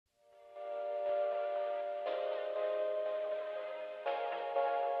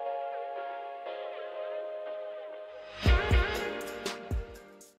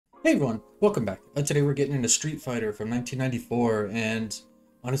Hey everyone, welcome back. Today we're getting into Street Fighter from 1994, and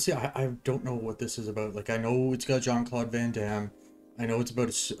honestly, I don't know what this is about. Like, I know it's got Jean-Claude Van Damme. I know it's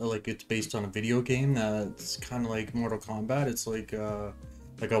about like it's based on a video game that's kind of like Mortal Kombat. It's like a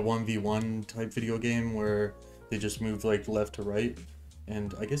 1v1 type video game where they just move like left to right,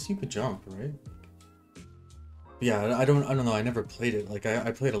 and I guess you could jump, right? Yeah, I don't know. I never played it. Like I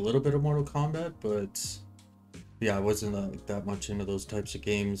played a little bit of Mortal Kombat, but yeah, I wasn't that much into those types of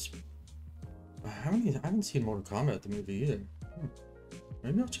games. I haven't seen Mortal Kombat the movie either.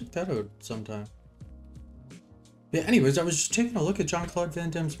 Maybe I'll check that out sometime. Yeah, anyways, I was just taking a look at Jean-Claude Van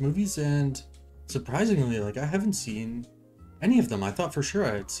Damme's movies, and surprisingly, like, I haven't seen any of them. I thought for sure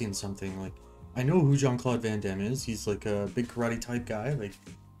I had seen something. Like, I know who Jean-Claude Van Damme is. He's like a big karate type guy, like,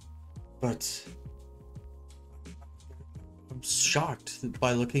 but I'm shocked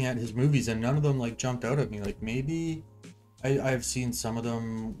by looking at his movies, and none of them like jumped out at me. Like, maybe I've seen some of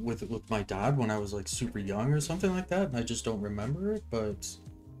them with my dad when I was like super young or something like that, and I just don't remember it. But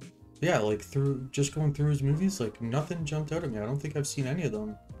yeah, like going through his movies, like nothing jumped out at me. I don't think I've seen any of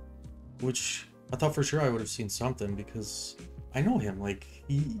them, which I thought for sure I would have seen something because I know him. Like,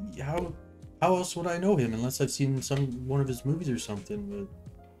 how else would I know him unless I've seen one of his movies or something? But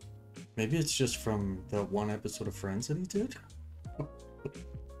maybe it's just from that one episode of Friends that he did.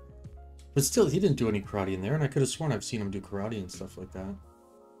 But still, he didn't do any karate in there, and I could have sworn I've seen him do karate and stuff like that.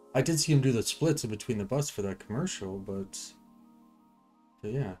 I did see him do the splits in between the bus for that commercial, but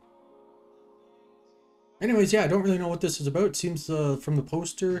yeah. Anyways, yeah, I don't really know what this is about. It seems from the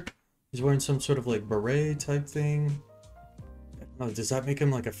poster, he's wearing some sort of like beret type thing. Does that make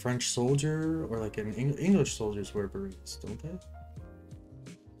him like a French soldier, or like an English soldiers wear berets, don't they?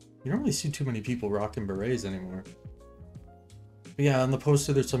 You don't really see too many people rocking berets anymore. But yeah, on the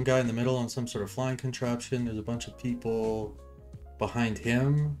poster, there's some guy in the middle on some sort of flying contraption. There's a bunch of people behind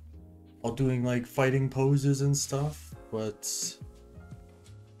him, all doing like fighting poses and stuff. But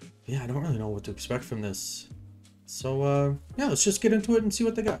yeah, I don't really know what to expect from this. So yeah, let's just get into it and see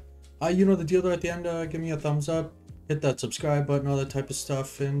what they got. You know the deal though. At the end, give me a thumbs up, hit that subscribe button, all that type of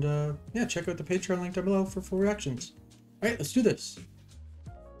stuff, and yeah, check out the Patreon link down below for full reactions. All right, let's do this.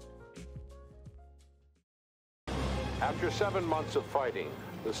 After 7 months of fighting,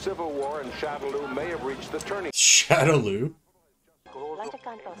 the civil war in Shadaloo may have reached the turning. Shadaloo?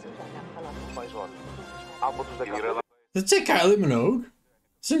 That's it, Kylie Minogue?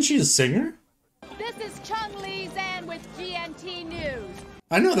 Isn't she a singer? This is Chung Lee Zan with GNT News.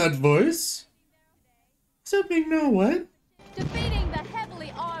 I know that voice. Something know what? Defeating the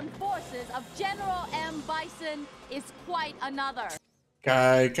heavily armed forces of General M. Bison is quite another.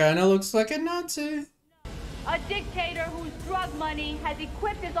 Guy kinda looks like a Nazi. A dictator whose drug money has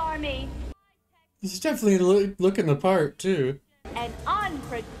equipped his army. He's definitely looking the part, too. An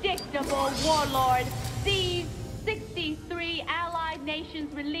unpredictable warlord seized 63 allied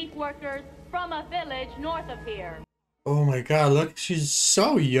nations relief workers from a village north of here. Oh my god, look, she's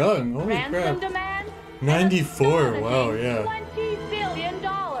so young. Holy Ransom crap. demand? 94, wow, yeah. $20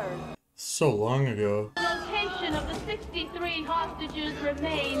 billion. So long ago. The location of the 63 hostages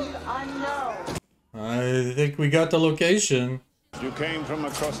remains unknown. I think we got the location. You came from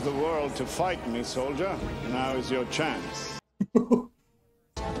across the world to fight me, soldier. Now is your chance.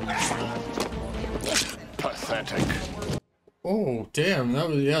 Pathetic. Oh, damn, that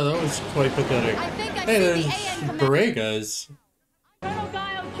was quite pathetic. Hey, there's beret guys. Colonel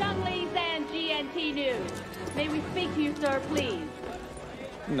Guile Chung Lee and GNT News. May we speak to you, sir, please?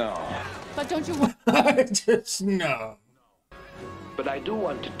 No. But don't you want... No. But I do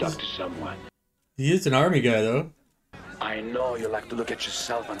want to talk to someone. He is an army guy, though. I know you like to look at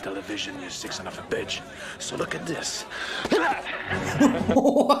yourself on television, you sick son of a bitch. So look at this.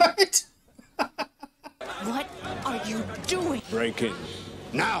 What? What are you doing? Break in.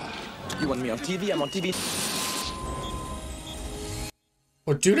 Now! You want me on TV? I'm on TV.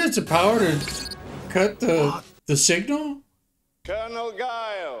 Well, dude has the power to cut the signal? Colonel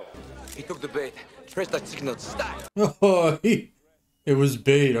Guile! He took the bait. Press that signal. Stop. Oh, it was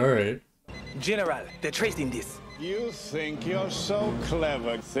bait, alright. General, they're tracing this. You think you're so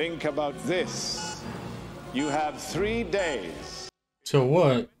clever. Think about this. You have 3 days. So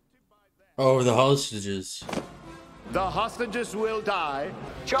what? Oh, the hostages. The hostages will die.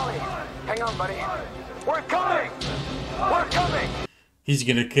 Charlie, hang on, buddy. We're coming! We're coming! He's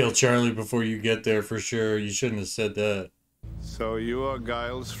gonna kill Charlie before you get there for sure. You shouldn't have said that. So you are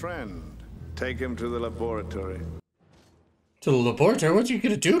Guile's friend. Take him to the laboratory. To the laboratory? What you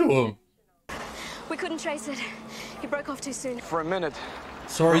gonna do to him? We couldn't trace it. He broke off too soon. For a minute.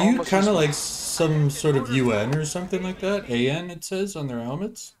 So are you kind of like some sort of UN or something like that? AN it says on their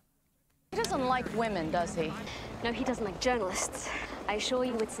helmets? He doesn't like women, does he? No, he doesn't like journalists. I assure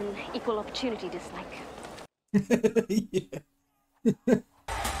you it's an equal opportunity dislike. Yeah.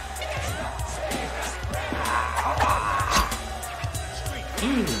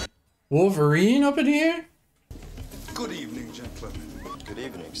 Wolverine up in here? Good evening, gentlemen. Good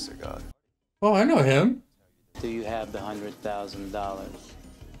evening, cigar. Oh, I know him. Do you have the $100,000?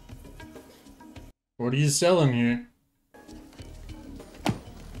 What are you selling here?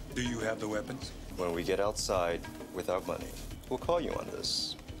 Do you have the weapons? When we get outside without money, we'll call you on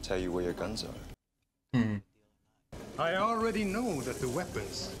this. Tell you where your guns are. I already know that the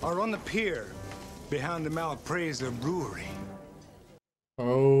weapons are on the pier behind the Malpresa brewery.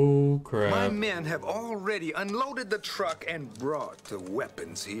 Oh, crap. My men have already unloaded the truck and brought the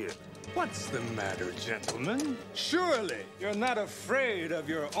weapons here. What's the matter, gentlemen? Surely you're not afraid of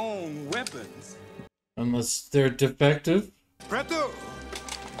your own weapons. Unless they're defective? Preto!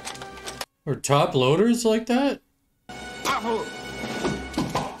 Or top loaders like that? Aho!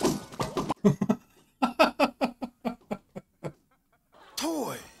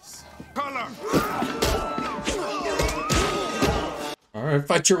 Toys! Color! Alright,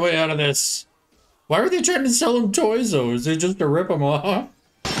 fight your way out of this. Why are they trying to sell him toys though? Is it just to rip them off?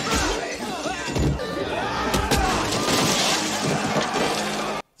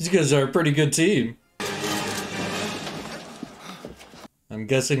 These guys are a pretty good team. I'm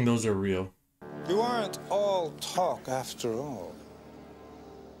guessing those are real. You aren't all talk after all.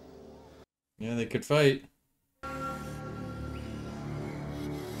 Yeah, they could fight.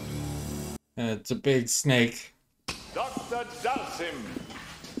 It's a big snake. Dr. Dalsim,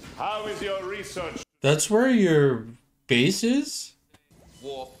 how is your research? That's where your base is?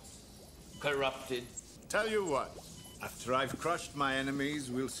 Warped, corrupted. Tell you what, after I've crushed my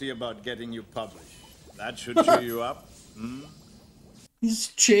enemies, we'll see about getting you published. That should cheer you up, hmm?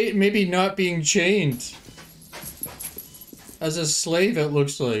 He's maybe not being chained. As a slave, it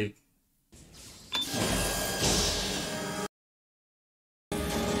looks like.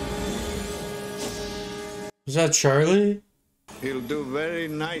 Is that Charlie? He'll do very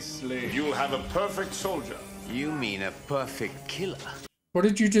nicely. You'll have a perfect soldier. You mean a perfect killer? What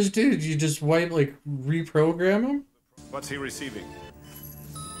did you just do? Did you just reprogram him? What's he receiving?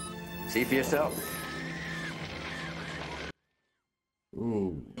 See for yourself.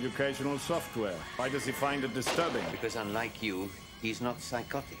 Ooh. Educational software. Why does he find it disturbing? Because unlike you, he's not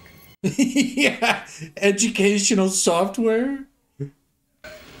psychotic. Yeah, educational software?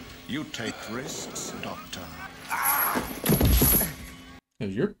 You take risks, Doctor.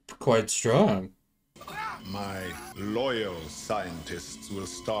 You're quite strong. My loyal scientists will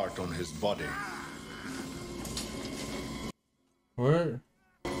start on his body. What?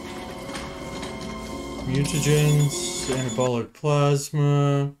 Mutagens, anabolic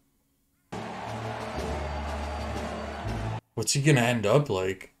plasma. What's he gonna end up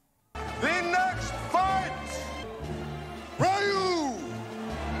like? The next fight! Ryu!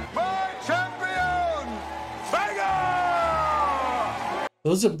 My champion! Vega!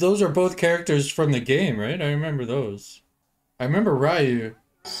 Those are both characters from the game, right? I remember those. I remember Ryu.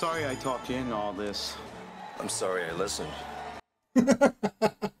 Sorry I talked you into all this. I'm sorry I listened.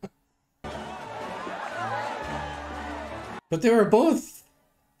 But they were both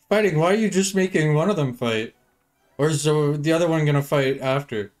fighting. Why are you just making one of them fight? Or is the other one gonna fight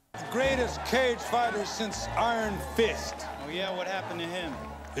after? The greatest cage fighter since Iron Fist. Oh yeah, what happened to him?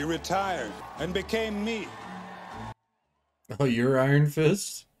 He retired and became me. Oh, you're Iron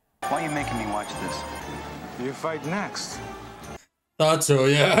Fist? Why are you making me watch this? You fight next. Thought so,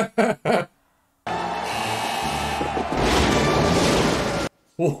 yeah.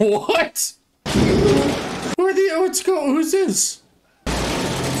 What? Who's this?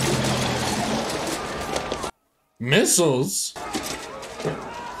 Missiles?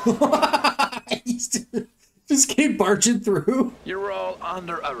 Just came barging through. You're all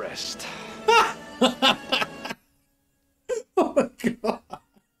under arrest. Oh my god.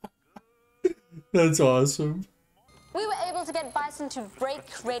 That's awesome. We were able to get Bison to break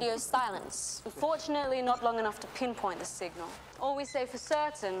radio silence. Unfortunately, not long enough to pinpoint the signal. All we say for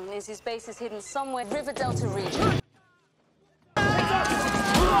certain is his base is hidden somewhere River Delta region.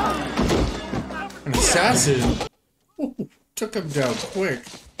 An assassin? Ooh, took him down quick.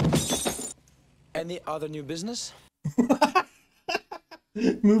 Any other new business?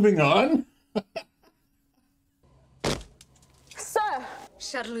 Moving on? Sir!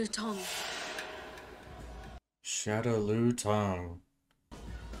 Shadaloo Tong. Shadaloo Tong.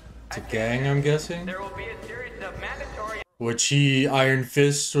 It's a gang, I'm guessing? There will be a series of mandatory... Which Iron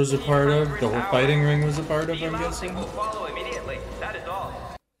Fist was a part of, the whole fighting ring was a part of, I'm guessing? Will follow immediately. That is all.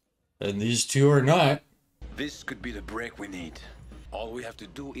 And these two are not. This could be the break we need. All we have to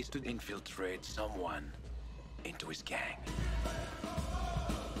do is to infiltrate someone into his gang.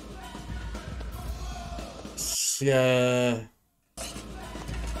 Yeah.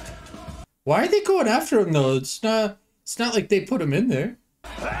 Why are they going after him though? It's not like they put him in there.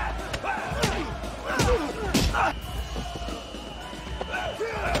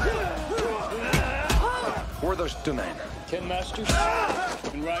 Who are those two men? Ken Masters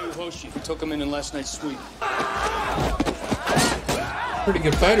and Ryu Hoshi. We took him in last night's sweep. Pretty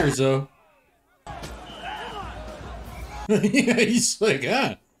good fighters though. Yeah, he's like,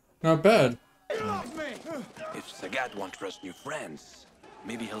 not bad. If Sagat won't trust new friends,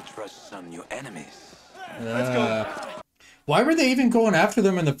 maybe he'll trust some new enemies. Why were they even going after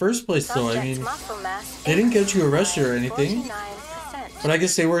them in the first place though? I mean, they didn't get you arrested or anything. But I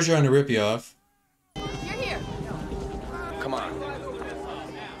guess they were trying to rip you off. You're here. Come on.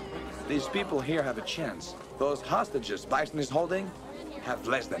 These people here have a chance. Those hostages Bison is holding have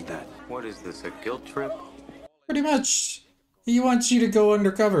less than that. What is this, a guilt trip? Pretty much. He wants you to go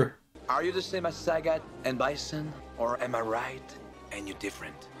undercover. Are you the same as Sagat and Bison? Or am I right and you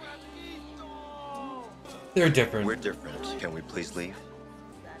different? They're different. We're different. Can we please leave?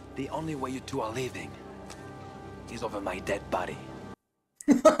 The only way you two are leaving is over my dead body.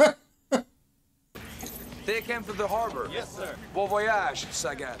 Take him to the harbor. Yes, sir. Bon voyage,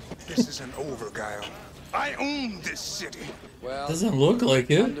 Sagat. This isn't over, Guile. I own this city. Well, doesn't look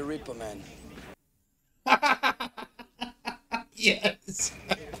like it. I'm the Reaper Man. Yes.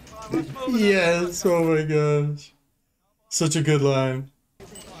 Yes. Oh my gosh. Such a good line.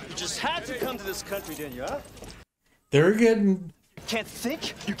 You just had to come to this country, didn't you, huh? They're getting. You can't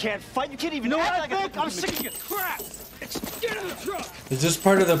think, you can't fight, you can't even act like I'm sick of your crap! Get in the truck! Is this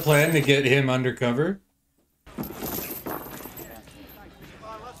part of the plan to get him undercover?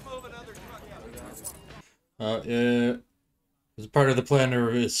 Yeah. It's part of the plan to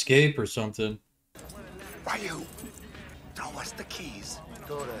escape or something. Ryu, throw us the keys.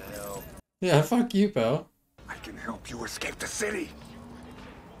 Go to hell. Yeah, fuck you, pal. I can help you escape the city.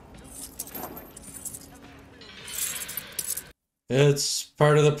 It's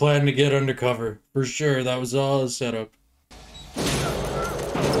part of the plan to get undercover. For sure, that was all a setup.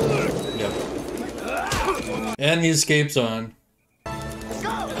 Yep. And the escape's on.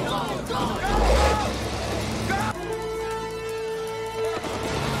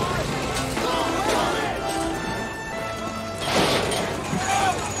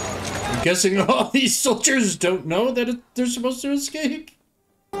 I'm guessing all these soldiers don't know that they're supposed to escape.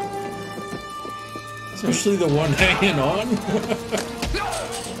 Especially the one hanging on.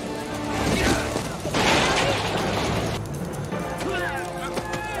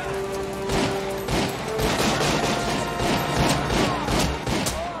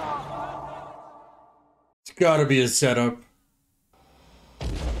 It's gotta be a setup.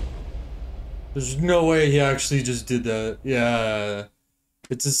 There's no way he actually just did that. Yeah.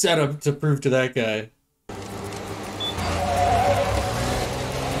 It's a setup to prove to that guy.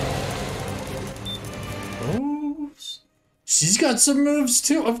 She's got some moves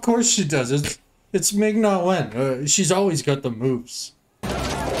too. Of course she does. It's Ming-Na Wen. She's always got the moves.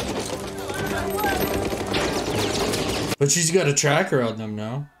 But she's got a tracker on them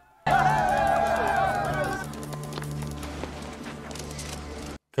now.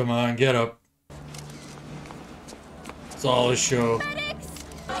 Come on, get up. It's all a show.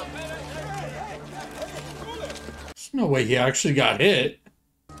 There's no way he actually got hit.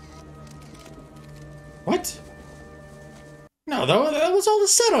 What? No, that was all the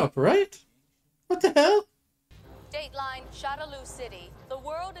setup, right? What the hell? Dateline, Shadaloo City. The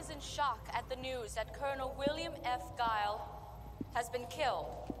world is in shock at the news that Colonel William F. Guile has been killed.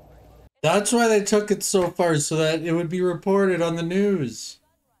 That's why they took it so far, so that it would be reported on the news.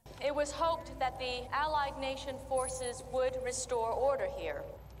 It was hoped that the Allied nation forces would restore order here.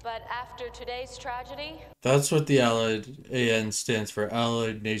 But after today's tragedy... That's what the Allied AN stands for,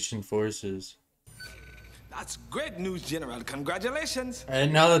 Allied Nation Forces. That's great news, General. Congratulations.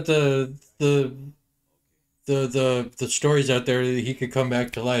 And now that the story's out there, he could come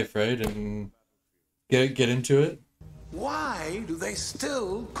back to life, right? And get into it. Why do they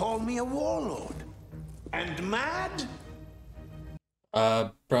still call me a warlord? And mad?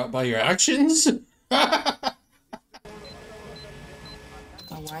 Brought by your actions? A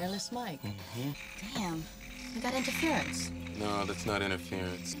wireless mic. Damn, we got interference. No, that's not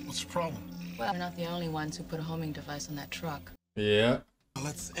interference. What's the problem? Well, we're not the only ones who put a homing device on that truck. Yeah.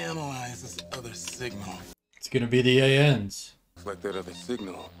 Let's analyze this other signal. It's gonna be the ANs. Looks like that other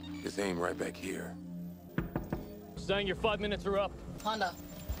signal is aimed right back here. Sang, your 5 minutes are up. Honda.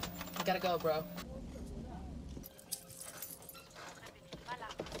 I gotta go, bro.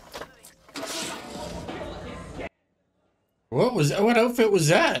 What outfit was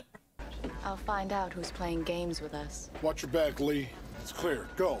that? I'll find out who's playing games with us. Watch your back, Lee. It's clear.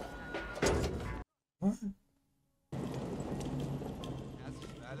 Go. What?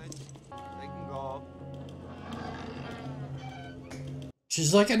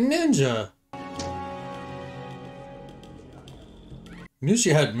 She's like a ninja. Knew she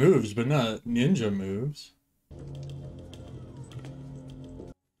had moves, but not ninja moves.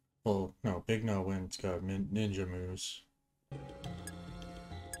 Well, no, Big No Wind's got ninja moves.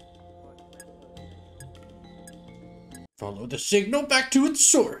 Follow the signal back to its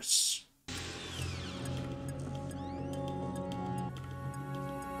source.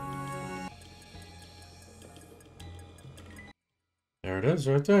 There it is,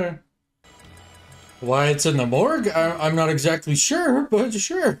 right there. Why it's in the morgue, I'm not exactly sure, but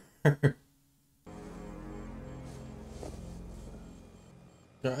sure.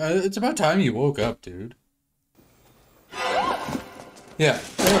 It's about time you woke up, dude. Yeah,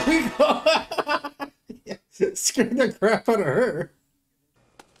 there we go. Yeah, scared the crap out of her.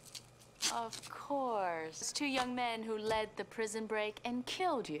 Of course. It's two young men who led the prison break and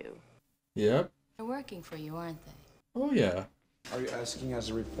killed you. Yep. They're working for you, aren't they? Oh, yeah. Are you asking as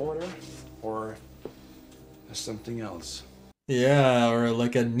a reporter or as something else? Yeah, or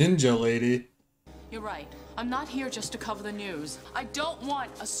like a ninja lady. You're right. I'm not here just to cover the news. I don't want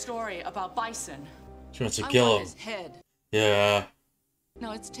a story about Bison. She wants to I kill want him. his head. Yeah.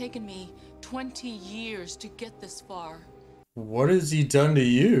 Now, it's taken me 20 years to get this far. What has he done to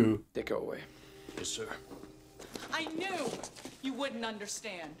you? Take her away. Yes, sir. I knew you wouldn't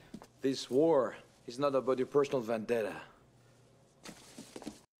understand. This war is not about your personal vendetta.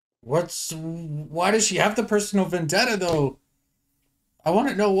 Why does she have the personal vendetta, though? I want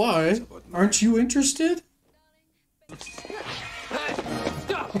to know why. Aren't you interested?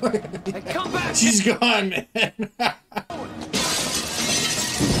 Stop! And come back! She's gone, man.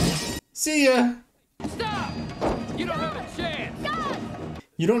 See ya. Stop! You don't have a chance!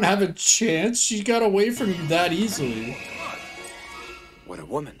 You don't have a chance? She got away from you that easily. What a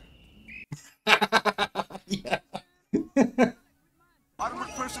woman. Yeah. Armored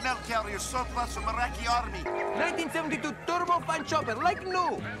personnel carrier surplus from Iraqi army. 1972 turbo fan chopper, like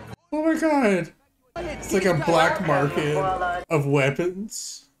new! Oh my god. It's like a black market of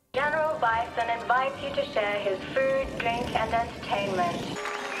weapons. General Bison invites you to share his food, drink, and entertainment.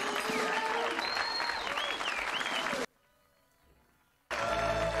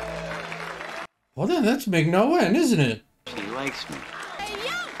 Well then, that's Big No End, isn't it? She likes me.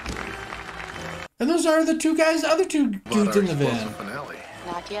 And those are the two guys, the other two dudes in the van.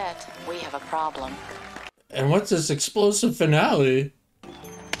 Not yet. We have a problem. And what's this explosive finale?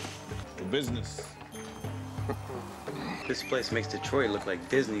 For business. This place makes Detroit look like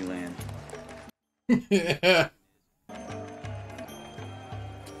Disneyland. Yeah.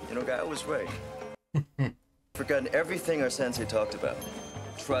 You know, Guy was right. Forgotten everything our sensei talked about.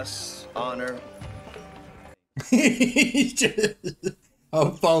 Trust, honor.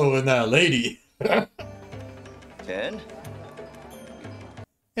 I'm following that lady. Ken?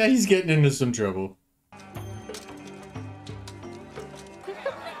 Yeah, he's getting into some trouble.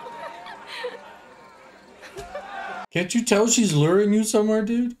 Can't you tell she's luring you somewhere,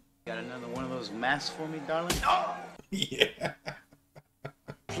 dude? Got another one of those masks for me, darling? Yeah.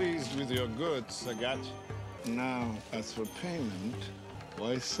 Pleased with your goods, Sagat. Now, as for payment,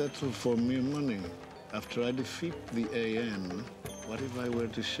 why settle for mere money? After I defeat the AN, what if I were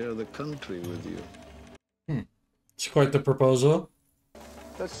to share the country with you? It's quite the proposal.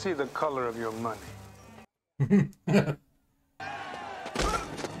 Let's see the color of your money.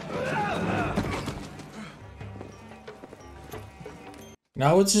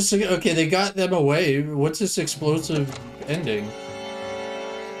 Now what's this? Okay, they got them away. What's this explosive ending?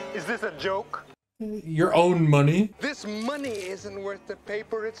 Is this a joke? Your own money? This money isn't worth the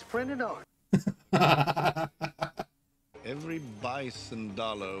paper it's printed on. Every bison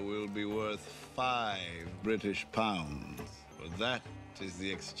dollar will be worth 5 British pounds. For that is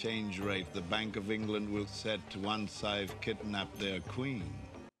the exchange rate the Bank of England will set once I've kidnapped their queen.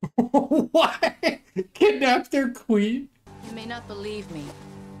 What? Kidnap their queen? You may not believe me,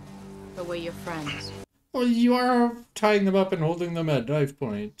 but we're your friends. Well, you are tying them up and holding them at knife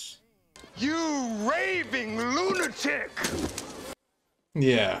points. You raving lunatic!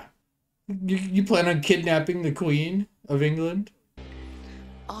 Yeah. You plan on kidnapping the Queen of England?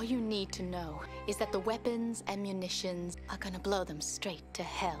 All you need to know is that the weapons and munitions are gonna blow them straight to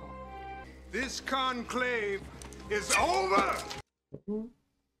hell. This conclave is over!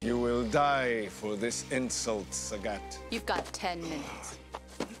 You will die for this insult, Sagat. You've got 10 minutes.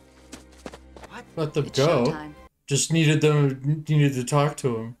 Let them It's go. showtime. Just needed to talk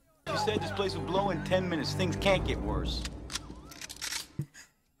to him. You said this place would blow in 10 minutes. Things can't get worse.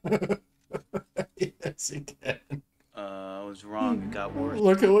 Yes, it can. I was wrong. It got worse.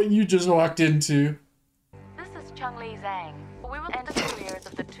 Look at what you just walked into. This is Chung-Li Zhang. We will end the careers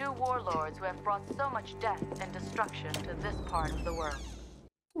of the two warlords who have brought so much death and destruction to this part of the world.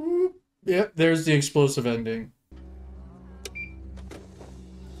 Yep, there's the explosive ending.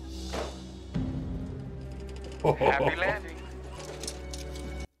 Happy landing.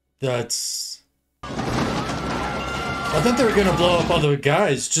 That's... I thought they were gonna blow up other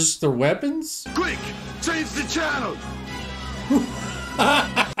guys, just their weapons? Quick! Change the channel!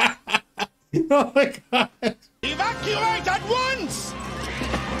 Oh my god! Evacuate at once!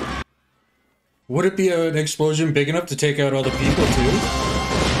 Would it be an explosion big enough to take out all the people too?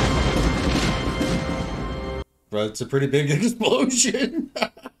 But it's a pretty big explosion.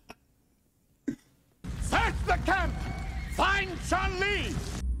 Search the camp! Find Chun-Li!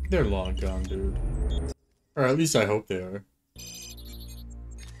 They're long gone, dude. Or at least I hope they are.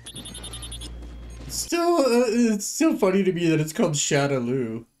 It's still funny to me that it's called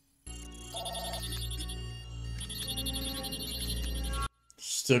Shadaloo.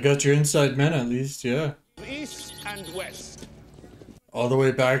 Still got your inside men at least, yeah. East and west. All the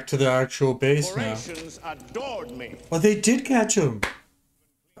way back to the actual base now. Operations adored me. Well, they did catch him.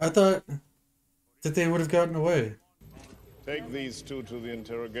 I thought that they would have gotten away. Take these two to the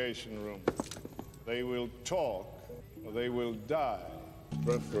interrogation room. They will talk, or they will die.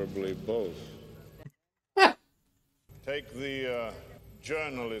 Preferably both. Take the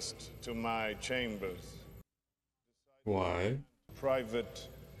journalist to my chambers. Why? Private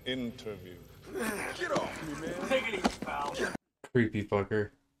interview. Get off me, man. Take it easy, pal. Creepy fucker.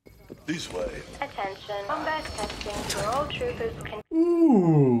 This way. Attention. Combat testing for all troopers.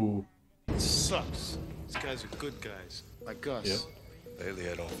 Ooh. Sucks. These guys are good guys. Like us. Yep. Lately,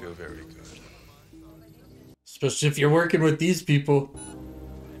 I don't feel very good. Especially if you're working with these people.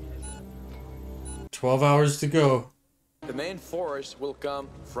 12 hours to go. The main force will come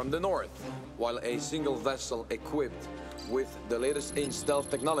from the north, while a single vessel equipped with the latest in stealth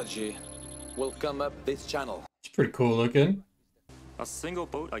technology will come up this channel. It's pretty cool looking. A single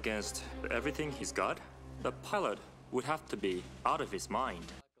boat against everything he's got? The pilot would have to be out of his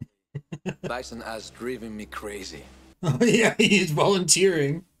mind. Bison has driven me crazy. Oh yeah, he's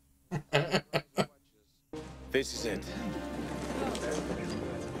volunteering. This is it.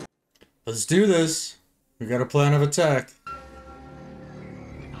 Let's do this. We got a plan of attack.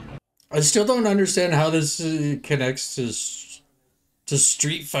 I still don't understand how this connects to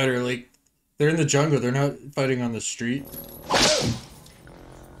Street Fighter. Like, they're in the jungle. They're not fighting on the street.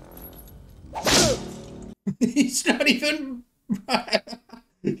 He's not even...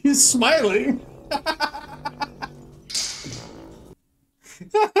 He's smiling.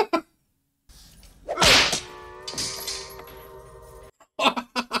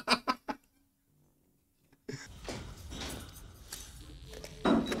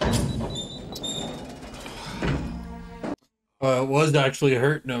 It was actually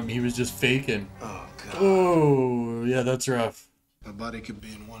hurting him. He was just faking. Oh, God. Oh, yeah, that's rough. My body could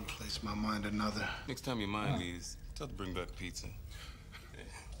be in one place, my mind another. Next time your mind leaves, tell to bring back pizza.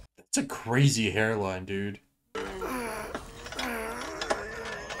 That's a crazy hairline, dude.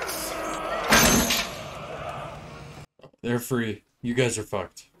 They're free. You guys are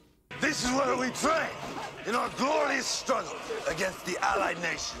fucked. This is where we train in our glorious struggle against the Allied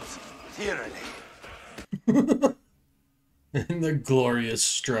nations' tyranny. In the glorious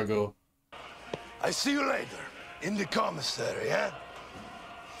struggle. I see you later in the commissary, yeah?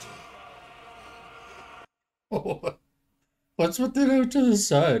 Oh, what's with it out to the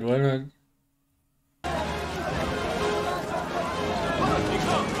side? Why not?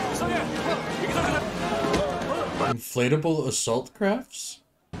 Inflatable assault crafts?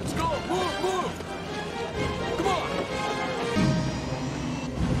 Let's go! Move! Move! Come on!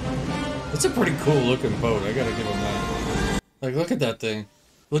 It's a pretty cool looking boat. I gotta give him that. Like, look at that thing.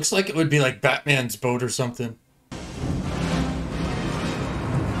 Looks like it would be like Batman's boat or something.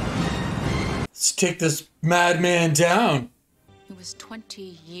 Let's take this madman down. It was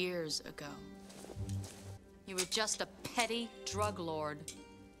 20 years ago. You were just a petty drug lord.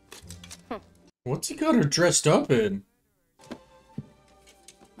 What's he got her dressed up in?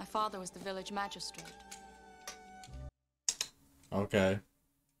 My father was the village magistrate. Okay.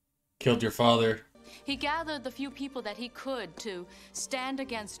 Killed your father. He gathered the few people that he could to stand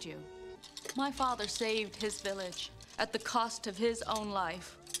against you. My father saved his village at the cost of his own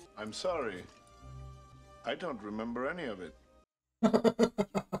life. I'm sorry. I don't remember any of it.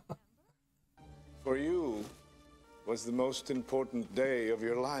 For you, was the most important day of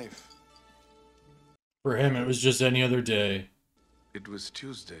your life. For him, it was just any other day. It was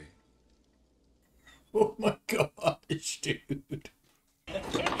Tuesday. Oh my gosh, dude.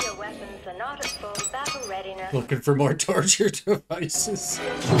 If your weapons are not at full battle readiness, Looking for more torture devices.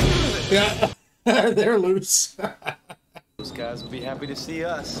 Yeah, they're loose. Those guys will be happy to see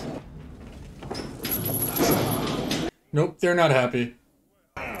us. Nope, they're not happy.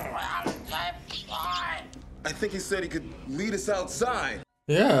 I think he said he could lead us outside.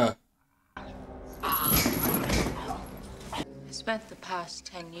 Yeah. I spent the past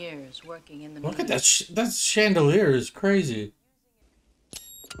 10 years working in the Look at that. That chandelier is crazy.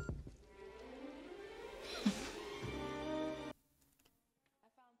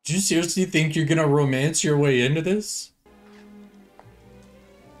 Do you seriously think you're gonna romance your way into this?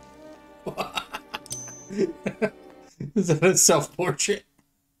 Is that a self-portrait?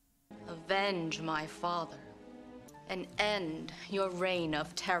 Avenge my father and end your reign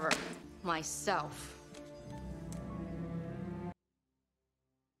of terror. Myself.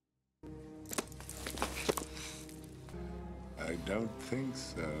 I don't think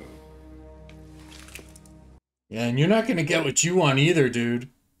so. Yeah, and you're not gonna get what you want either, dude.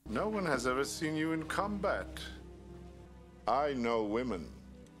 No one has ever seen you in combat. I know women,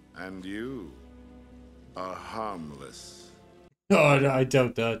 and you are harmless. Oh, no, I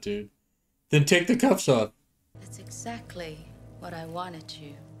doubt that, dude. Then take the cuffs off. That's exactly what I wanted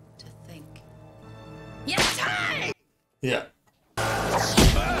you to think. Yes! Yeah.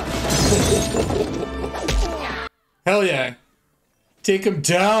 Hell yeah. Take him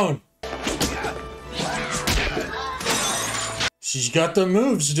down. She's got the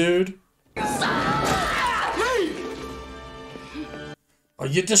moves, dude. Oh,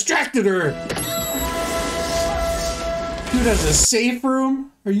 you distracted her. Dude has a safe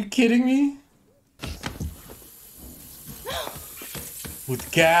room? Are you kidding me? With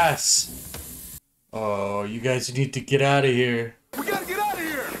gas. Oh, you guys need to get out of here. We gotta get out of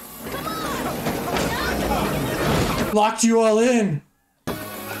here! Locked you all in.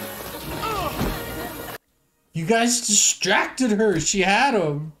 You guys distracted her. She had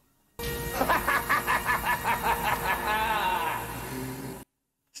him.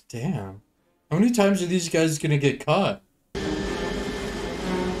 Damn. How many times are these guys gonna get caught?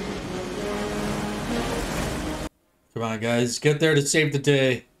 Come on, guys. Get there to save the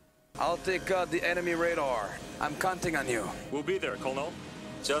day. I'll take out the enemy radar. I'm counting on you. We'll be there, Colonel.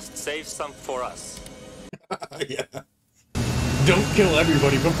 Just save some for us. Yeah. Don't kill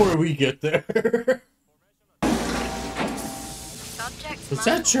everybody before we get there. Was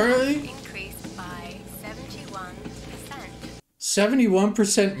that Charlie? increased by 71%.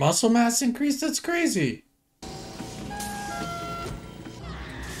 71% muscle mass increase? That's crazy.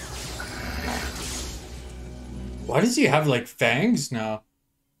 Why does he have like fangs now?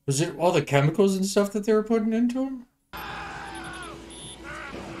 Was it all the chemicals and stuff that they were putting into him?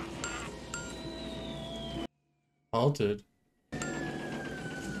 Halted.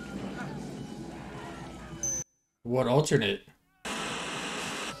 What alternate?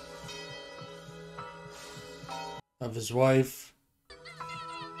 Of his wife.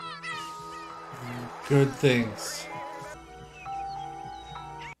 Good things.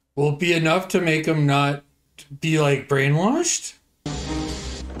 Will it be enough to make him not be like brainwashed?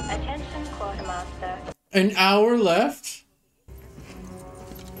 Attention, Quartermaster. An hour left?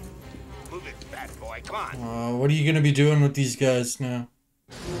 Move it, bad boy, come on. What are you gonna be doing with these guys now?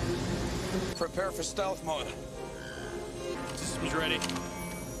 Prepare for stealth mode. Systems ready.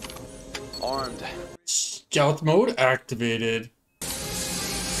 Armed. Stealth mode activated.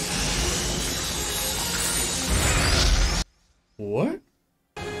 What?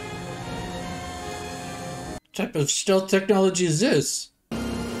 Type of stealth technology is this?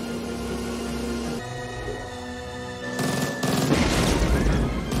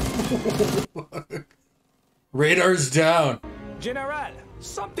 Radar's down. General,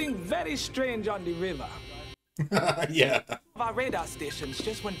 something very strange on the river. Yeah. Our radar stations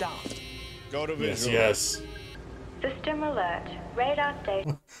just went down. Go to visual. Yes. System alert. Radar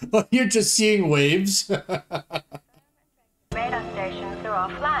station. You're just seeing waves. Radar stations are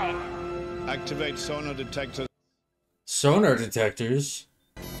offline. Activate sonar detectors. Sonar detectors?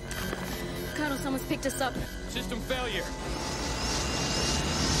 Colonel, someone's picked us up. System failure.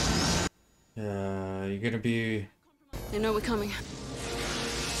 You're gonna be... They know we're coming.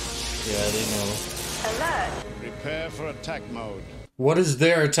 Yeah, they know. Alert. Prepare for attack mode. What is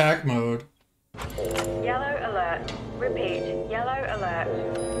their attack mode? Yellow alert. Repeat, yellow alert.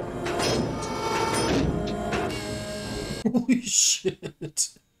 Holy shit.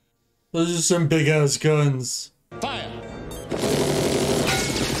 Those are some big ass guns. Fire!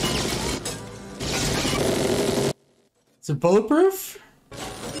 Is it bulletproof?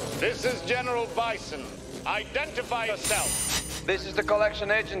 This is General Bison. Identify yourself. This is the collection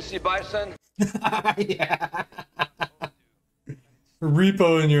agency, Bison. Yeah.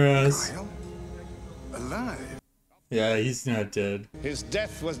 Repo in your ass. Alive? Yeah, he's not dead. His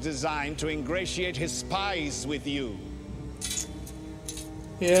death was designed to ingratiate his spies with you.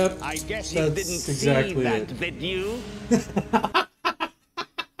 Yep. I guess he didn't exactly see that, did you?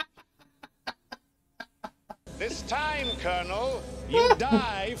 This time, Colonel, you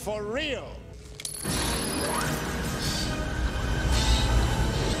die for real.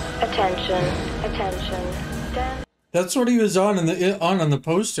 Attention, attention. Stand. That's what he was on in the on the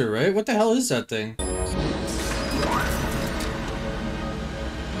poster, right? What the hell is that thing?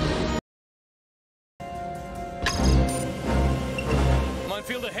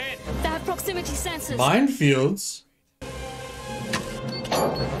 Minefield ahead. They have proximity sensors. Minefields?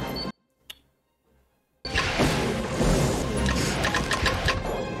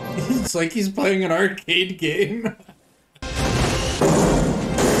 It's like he's playing an arcade game.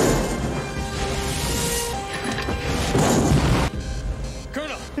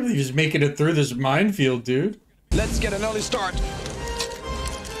 Colonel! He was making it through this minefield, dude. Let's get an early start.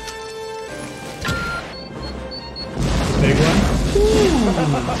 Big one.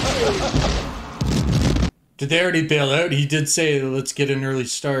 Did they already bail out? He did say, let's get an early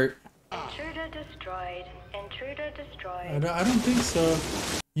start. Intruder destroyed. Intruder destroyed. I don't think so.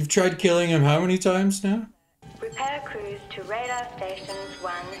 You've tried killing him how many times now? Repair crews to radar stations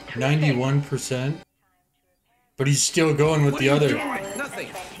 1 through 91%. But he's still going with the other. Nothing.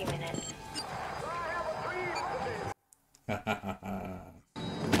 20 minutes.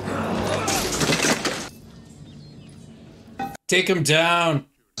 Take him down.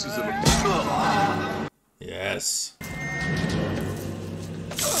 Yes.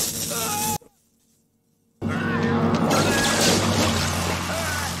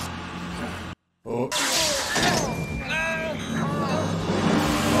 Oh.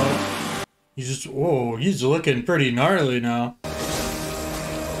 He's just, whoa, he's looking pretty gnarly now.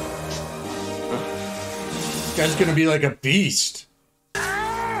 This guy's gonna be like a beast.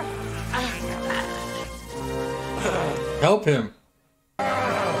 Help him.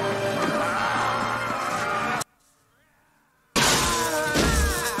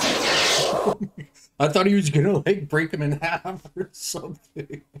 I thought he was gonna like break him in half or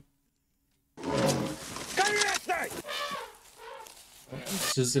something.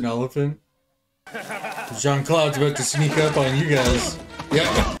 It's just an elephant. Jean-Claude's about to sneak up on you guys.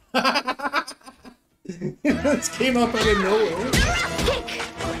 Yeah. This came up out of nowhere.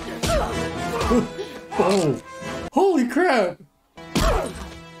 Oh. Holy crap.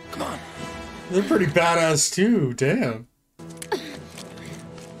 Come on. They're pretty badass too, damn.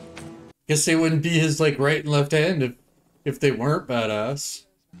 Guess they wouldn't be his like right and left hand if they weren't badass.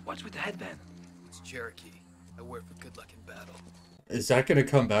 What's with the headband? It's Cherokee. I wear it for good luck in battle. Is that gonna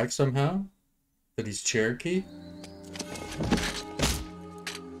come back somehow? That he's Cherokee?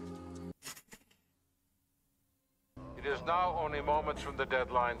 It is now only moments from the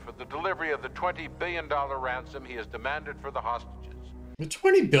deadline for the delivery of the $20 billion ransom he has demanded for the hostages. The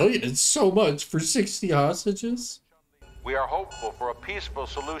 20 billion is so much for 60 hostages. We are hopeful for a peaceful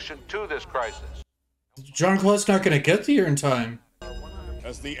solution to this crisis. Jean-Claude's not gonna get here in time.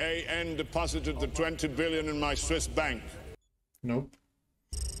 Has the AN deposited the 20 billion in my Swiss bank? Nope.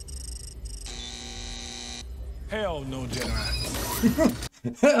 Hell no, General.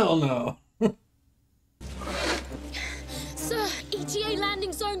 Hell no. Sir, ETA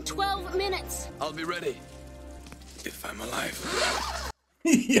landing zone 12 minutes. I'll be ready. If I'm alive.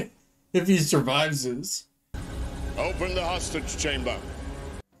 Yeah, if he survives this. Open the hostage chamber.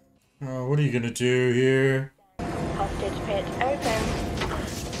 Oh, what are you gonna do here? Hostage pit open.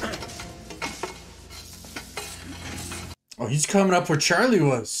 Oh, he's coming up where Charlie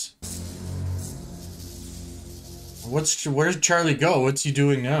was. Where's Charlie go? What's he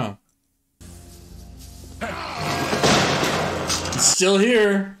doing now? He's still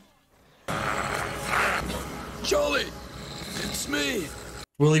here. Charlie, it's me.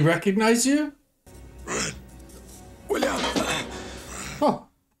 Will he recognize you? William.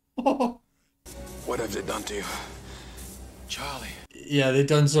 Oh. What have they done to you? Charlie. Yeah, they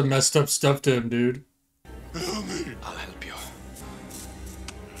done some messed up stuff to him, dude. I'll help you.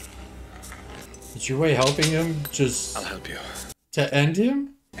 Is your way helping him just I'll help you. to end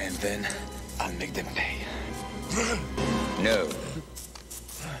him? And then I'll make them pay. No.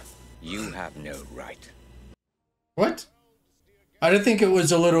 You have no right. What? I didn't think it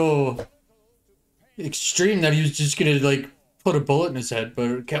was a little extreme that he was just gonna like put a bullet in his head,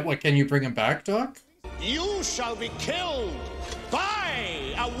 but can you bring him back, Doc? You shall be killed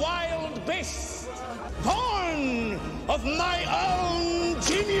by a wild beast, born of my own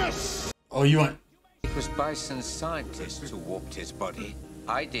genius. Oh, you want? It was Bison's scientists who warped his body.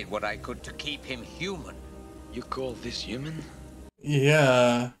 I did what I could to keep him human. You call this human?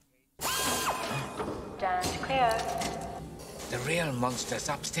 Yeah. Stand clear. The real monster's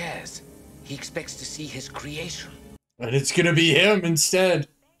upstairs. He expects to see his creation. And it's gonna be him instead.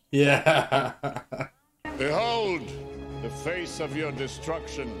 Yeah. Behold the face of your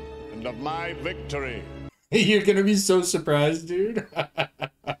destruction and of my victory. You're gonna be so surprised, dude.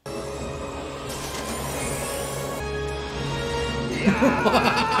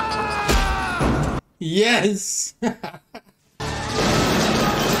 Yes. Shoot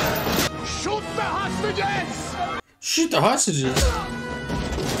the hostages! Shoot the hostages.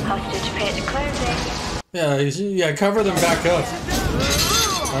 Hostage pit closing. Yeah, cover them back up.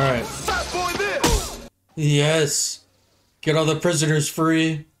 All right. Yes. Get all the prisoners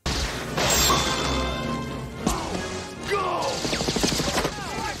free.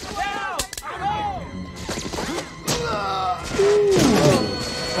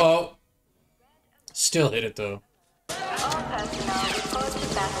 Oh. Still hit it though. All personnel report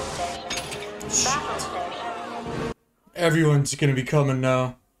to battle station. Battle station. Everyone's gonna be coming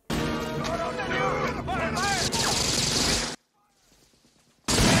now.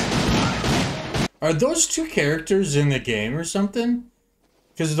 Are those two characters in the game or something?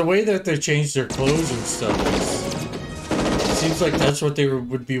 Because the way that they changed their clothes and stuff, it seems like that's what they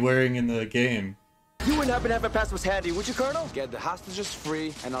would be wearing in the game. You wouldn't happen to have a pass was handy, would you, Colonel? Get the hostages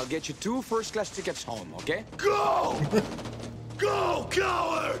free, and I'll get you 2 first-class tickets home, okay? Go! Go,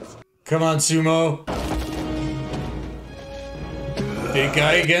 cowards! Come on, Sumo. Big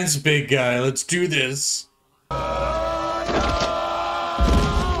guy against big guy. Let's do this.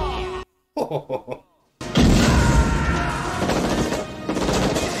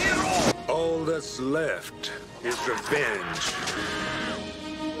 All that's left is revenge.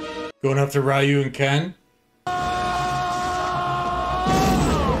 Going after Ryu and Ken. Oh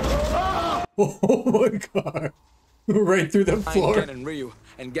my god. Right through the floor. Find Ken and Ryu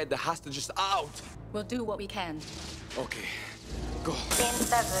and get the hostages out. We'll do what we can. Okay, go. Being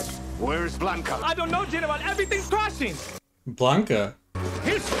severed. Where's Blanca? I don't know, General. Everything's crashing. Blanca.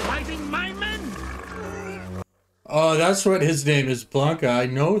 He's fighting my men. Oh, that's what his name is, Blanca. I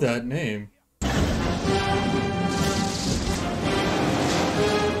know that name.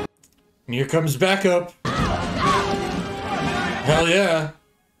 And here comes backup. Hell yeah.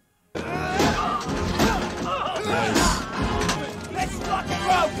 Let's rock and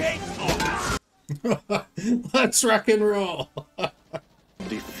roll, Pete. Let's rock and roll.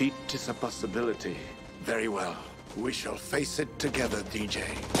 Defeat is a possibility. Very well. We shall face it together, DJ.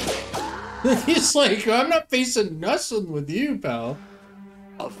 He's like, I'm not facing nothing with you, pal.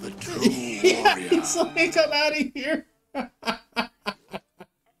 Of the true Yeah, warrior. he's like, I'm out of here.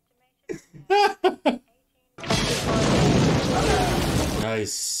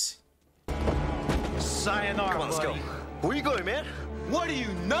 Nice. Sayonara, Come on, let's go. buddy. Where you going, man? What are you,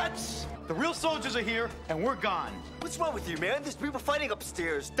 nuts? The real soldiers are here, and we're gone. What's wrong with you, man? There's people fighting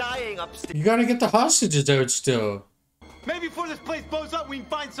upstairs, dying upstairs. You gotta get the hostages out still. Maybe before this place blows up, we can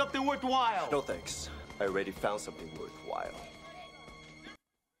find something worthwhile. No thanks. I already found something worthwhile.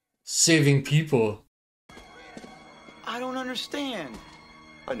 Saving people. I don't understand.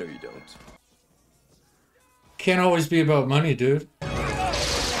 I know you don't. Can't always be about money, dude.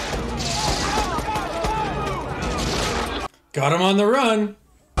 Got him on the run.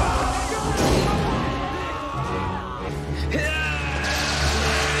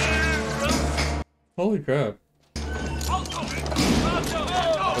 Holy crap.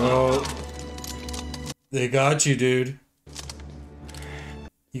 Oh. They got you, dude.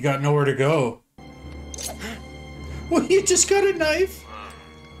 You got nowhere to go. Well, you just got a knife?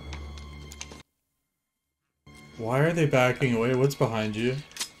 Why are they backing away? What's behind you?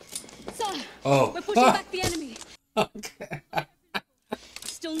 Sir, Oh. we're pushing back the enemy. Okay.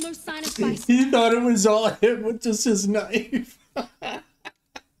 Still no sign of Bison. He thought it was all him with just his knife.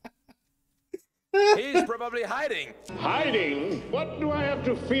 He's probably hiding. Hiding? What do I have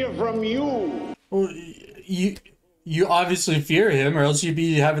to fear from you? Well, you obviously fear him, or else you'd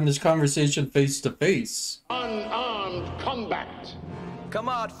be having this conversation face to face. Unarmed combat. Come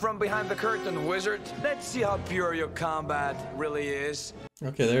out from behind the curtain, wizard. Let's see how pure your combat really is.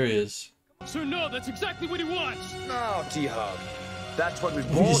 Okay, there he is. So no, that's exactly what he wants. No, T-Hug. That's what we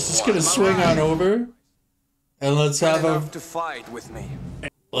both He's just gonna swing on over, and let's have to fight with me.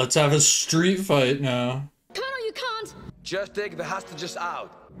 Let's have a street fight now. Colonel, you can't. Just take the hostages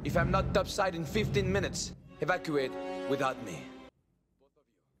out. If I'm not topside in 15 minutes, evacuate without me.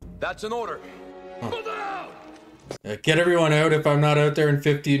 That's an order. Yeah, get everyone out. If I'm not out there in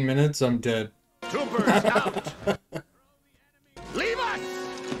 15 minutes, I'm dead. Troopers out! Leave us!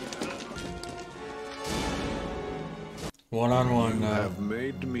 One-on-one. You have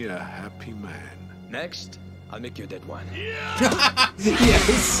made me a happy man. Next, I'll make you a dead one.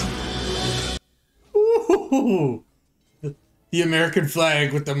 Yes! Ooh. The American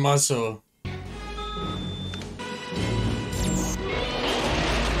flag with the muscle.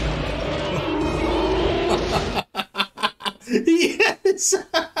 Yes!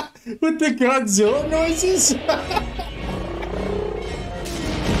 With the Godzilla noises?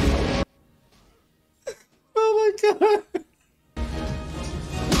 Oh my god!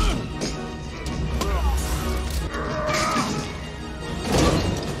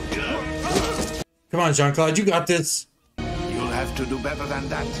 Come on, Jean-Claude, you got this. You'll have to do better than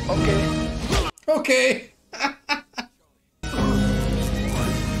that. Okay.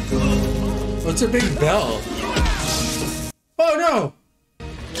 What's a big bell? Oh no!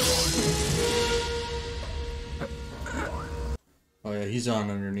 Oh yeah, he's on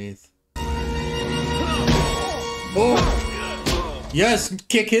underneath. Oh! Yes,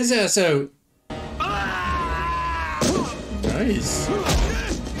 kick his ass out. Nice.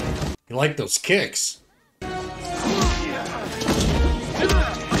 You like those kicks? Oh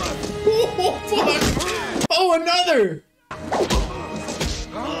fuck! Oh, another!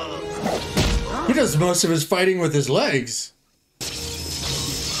 He does most of his fighting with his legs.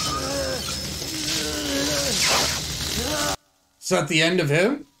 Is that the end of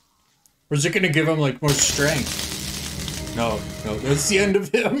him? Or is it gonna give him like more strength? No, that's the end of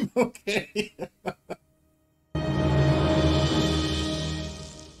him. Okay.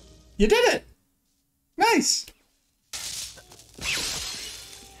 You did it! Nice!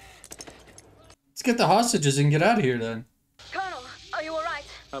 Let's get the hostages and get out of here then. Colonel, are you alright?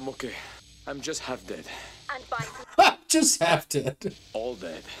 I'm okay. I'm just half dead. And Bison. Just half dead. All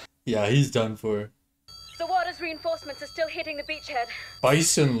dead. Yeah, he's done for. The water's reinforcements are still hitting the beachhead.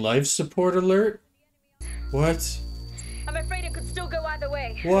 Bison life support alert? What? I'm afraid it could still go either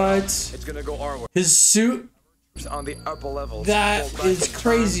way. What? It's gonna go our way. His suit? On the upper levels. That is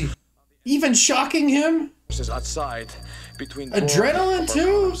crazy. Even shocking him? Is outside between adrenaline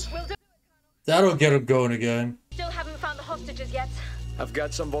too? That'll get him going again. Still haven't found the hostages yet. I've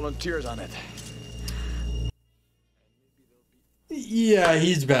got some volunteers on it. Yeah,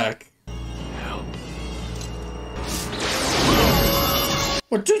 he's back.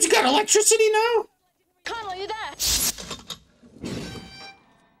 What, dude, you got electricity now? Colonel, you there?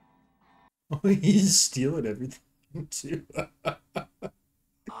 Oh, he's stealing everything too.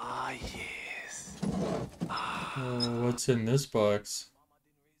 Ah, yes. Oh, what's in this box?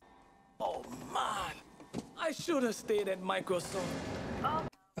 Oh man, I should have stayed at Microsoft.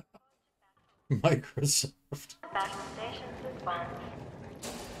 Microsoft. Battle stations response.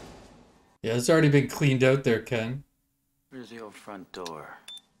 Yeah, it's already been cleaned out there, Ken. Where's the old front door?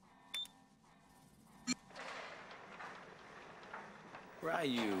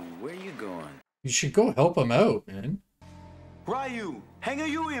 Ryu, where you going? You should go help him out, man. Ryu, hang a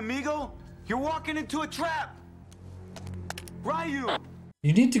Yui, amigo. You're walking into a trap. Ryu.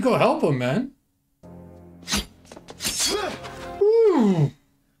 You need to go help him, man. Ooh.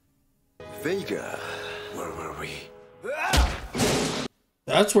 Vega, where were we?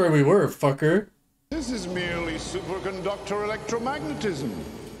 That's where we were, fucker. This is merely superconductor electromagnetism.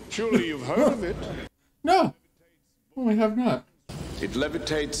 Surely you've heard of it. No. Oh, I have not. It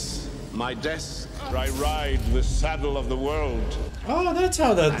levitates my desk. I ride the saddle of the world. Oh, that's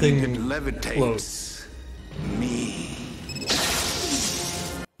how that thing it levitates floats. me.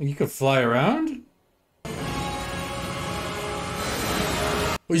 You could fly around? Oh,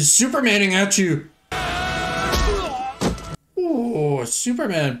 he's Supermaning at you. Oh,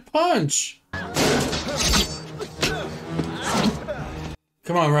 Superman punch.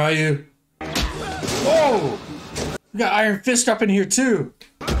 Come on, Ryu. Whoa! We got Iron Fist up in here too.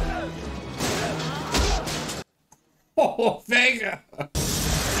 Oh, Vega.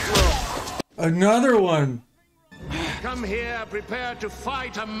 Another one. Come here prepared to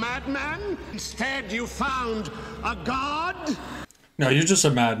fight a madman? Instead, you found a god? No, you're just a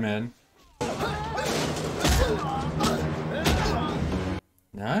madman.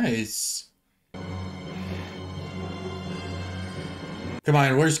 Nice. Come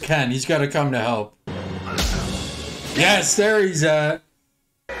on, where's Ken? He's got to come to help. Yes, there he's at.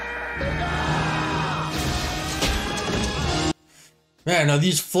 Man, now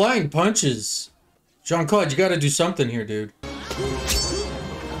these flying punches. Jean-Claude, you got to do something here, dude.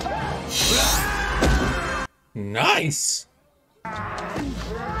 Nice.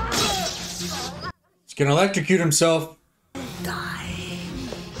 He's gonna electrocute himself.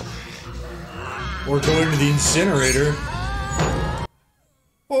 Or go into the incinerator.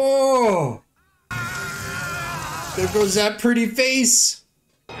 Oh! There goes that pretty face.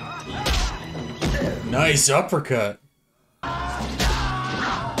 Nice uppercut.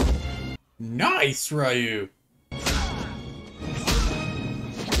 Nice, Ryu.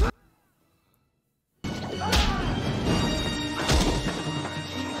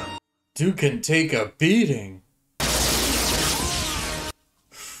 Dude can take a beating.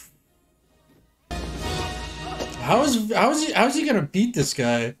 How's he gonna beat this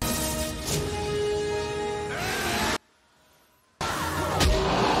guy?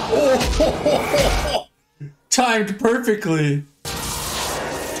 Oh, timed perfectly.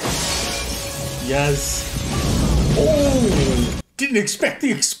 Yes. Oh, didn't expect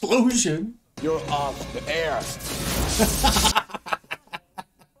the explosion. You're off the air.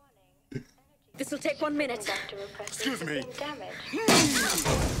 This will take 1 minute. Excuse me.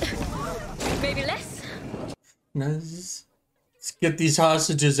 Maybe less. Nice. Let's get these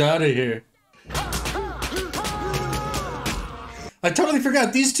hostages out of here. I totally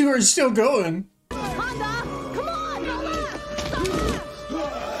forgot these two are still going.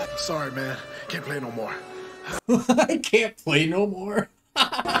 Sorry, man. Can't play no more. I can't play no more.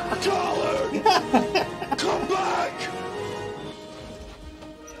 Colin! Come back!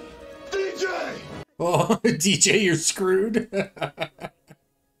 DJ! Oh, DJ, you're screwed.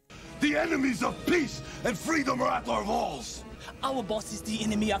 The enemies of peace and freedom are at our walls. Our boss is the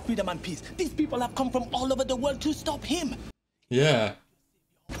enemy of freedom and peace. These people have come from all over the world to stop him. Yeah.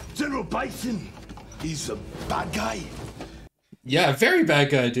 General Bison, he's a bad guy. Yeah, very bad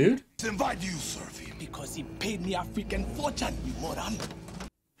guy, dude. Why do you serve him? Because he paid me a freaking fortune, you moron.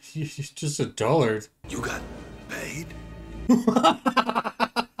 He's just a dullard. You got paid?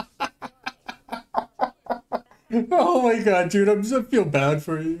 Oh my god, dude, I feel bad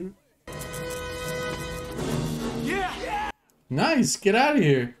for you. Yeah. Nice, get out of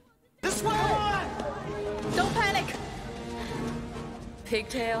here. This way! Don't panic.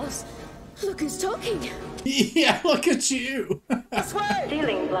 Pigtails. Look who's talking. Yeah, look at you. This way!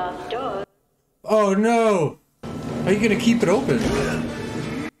 Ceiling blast doors. Oh no. How are you gonna keep it open?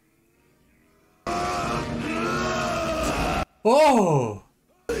 Oh!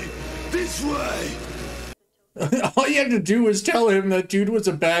 This way! All you had to do was tell him that dude was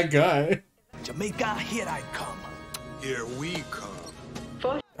a bad guy. Jamaica, here I come. Here we come.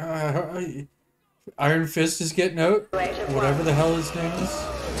 Iron Fist is getting out. Whatever the hell his name is.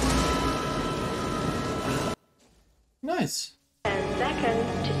 Nice. 10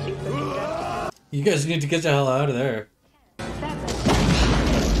 seconds to superconducting. You guys need to get the hell out of there. 7,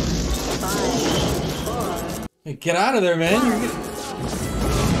 5, 4. Hey, get out of there, man. You're getting...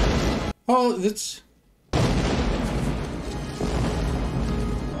 Oh, that's...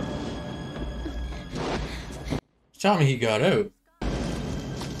 Tell me he got out.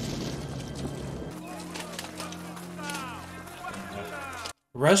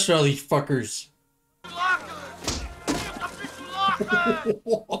 Arrest all these fuckers. I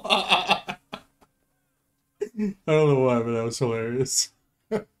don't know why, but that was hilarious.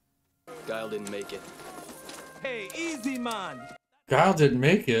 Guile didn't make it. Hey, easy, man. Guile didn't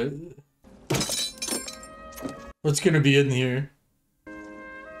make it. What's gonna be in here?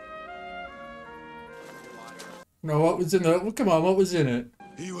 No, what was in the... Well, come on, what was in it?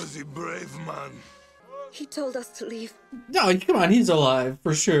 He was a brave man. He told us to leave. No, come on, he's alive,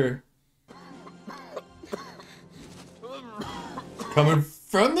 for sure. Coming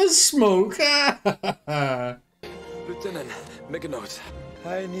from the smoke. Lieutenant, make a note.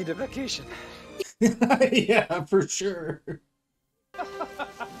 I need a vacation. Yeah, for sure.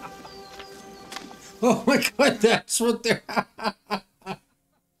 Oh my god, that's what they're...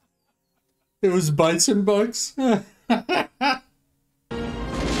 It was bison bucks.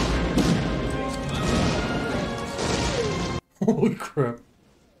 Holy crap.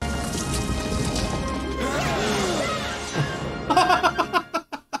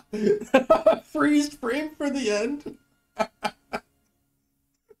 Freeze frame for the end.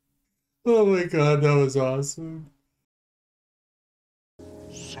 Oh my god, that was awesome.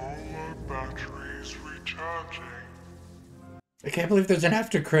 Solar batteries recharging. I can't believe there's an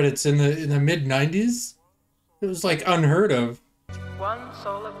after credits in the mid 90s. It was like unheard of. one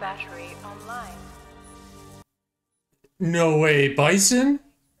solar battery online. No way, Bison?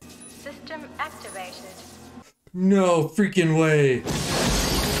 System activated. No freaking way.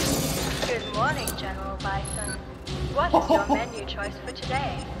 Good morning, General Bison. What is your menu choice for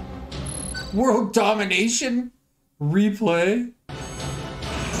today? World domination? Replay?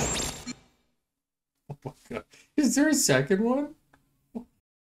 Oh my god. Is there a second one?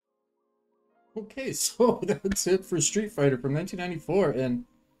 Okay, so that's it for Street Fighter from 1994, and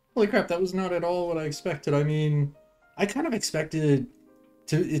holy crap, that was not at all what I expected. I mean, I kind of expected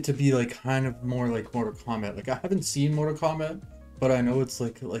it to be like kind of more like Mortal Kombat. Like, I haven't seen Mortal Kombat, but I know it's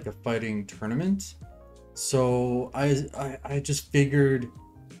like a fighting tournament. So I just figured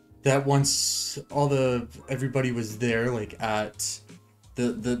that once everybody was there, like at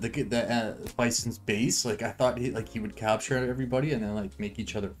the Bison's base, like I thought he would capture everybody and then like make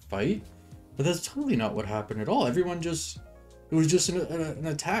each other fight. But that's totally not what happened at all. It was just an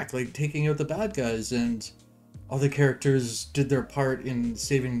attack, like taking out the bad guys, and all the characters did their part in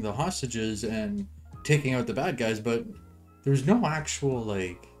saving the hostages and taking out the bad guys, but there was no actual,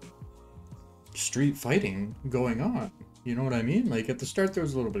 like, street fighting going on. You know what I mean? Like, at the start there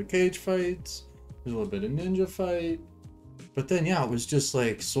was a little bit of cage fights, there's a little bit of ninja fight, but then, yeah, it was just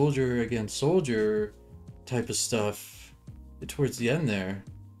like soldier against soldier type of stuff towards the end there.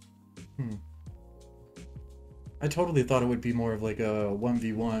 I totally thought it would be more of like a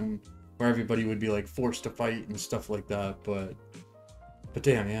 1v1 where everybody would be like forced to fight and stuff like that, but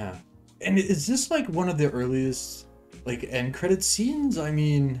damn, yeah. And is this like one of the earliest like end credit scenes? I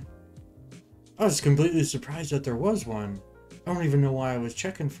mean, I was completely surprised that there was one. I don't even know why I was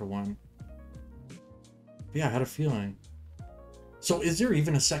checking for one. But yeah, I had a feeling. So is there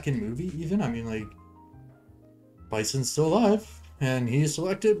even a second movie even? I mean, like, Bison's still alive, and he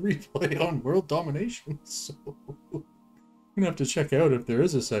selected replay on World Domination, so I'm gonna have to check out if there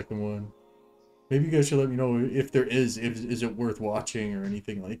is a second one. Maybe you guys should let me know if there is, is it worth watching or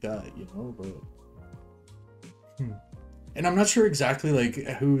anything like that, you know, but... And I'm not sure exactly, like,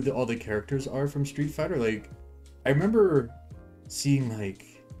 who all the characters are from Street Fighter. Like, I remember seeing,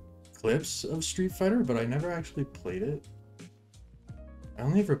 like, clips of Street Fighter, but I never actually played it. I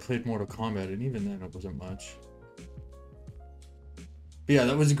only ever played Mortal Kombat, and even then it wasn't much. But yeah,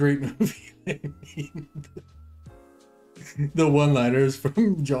 that was a great movie. I mean, the one-liners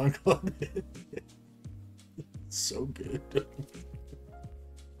from Jean-Claude. So good.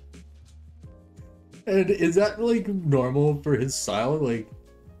 And is that like normal for his style, like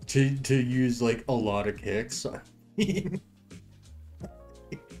to use like a lot of kicks? I mean,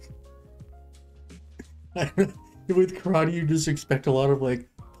 with karate you just expect a lot of like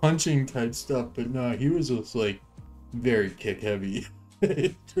punching type stuff, but no, he was just like very kick heavy.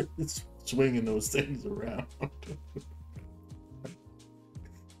 Swinging those things around.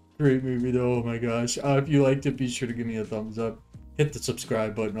 Great movie though, oh my gosh. If you liked it, be sure to give me a thumbs up, hit the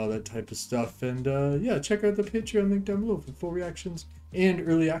subscribe button, all that type of stuff, and yeah, check out the Patreon link down below for full reactions and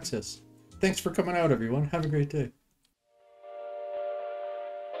early access. Thanks for coming out, everyone. Have a great day.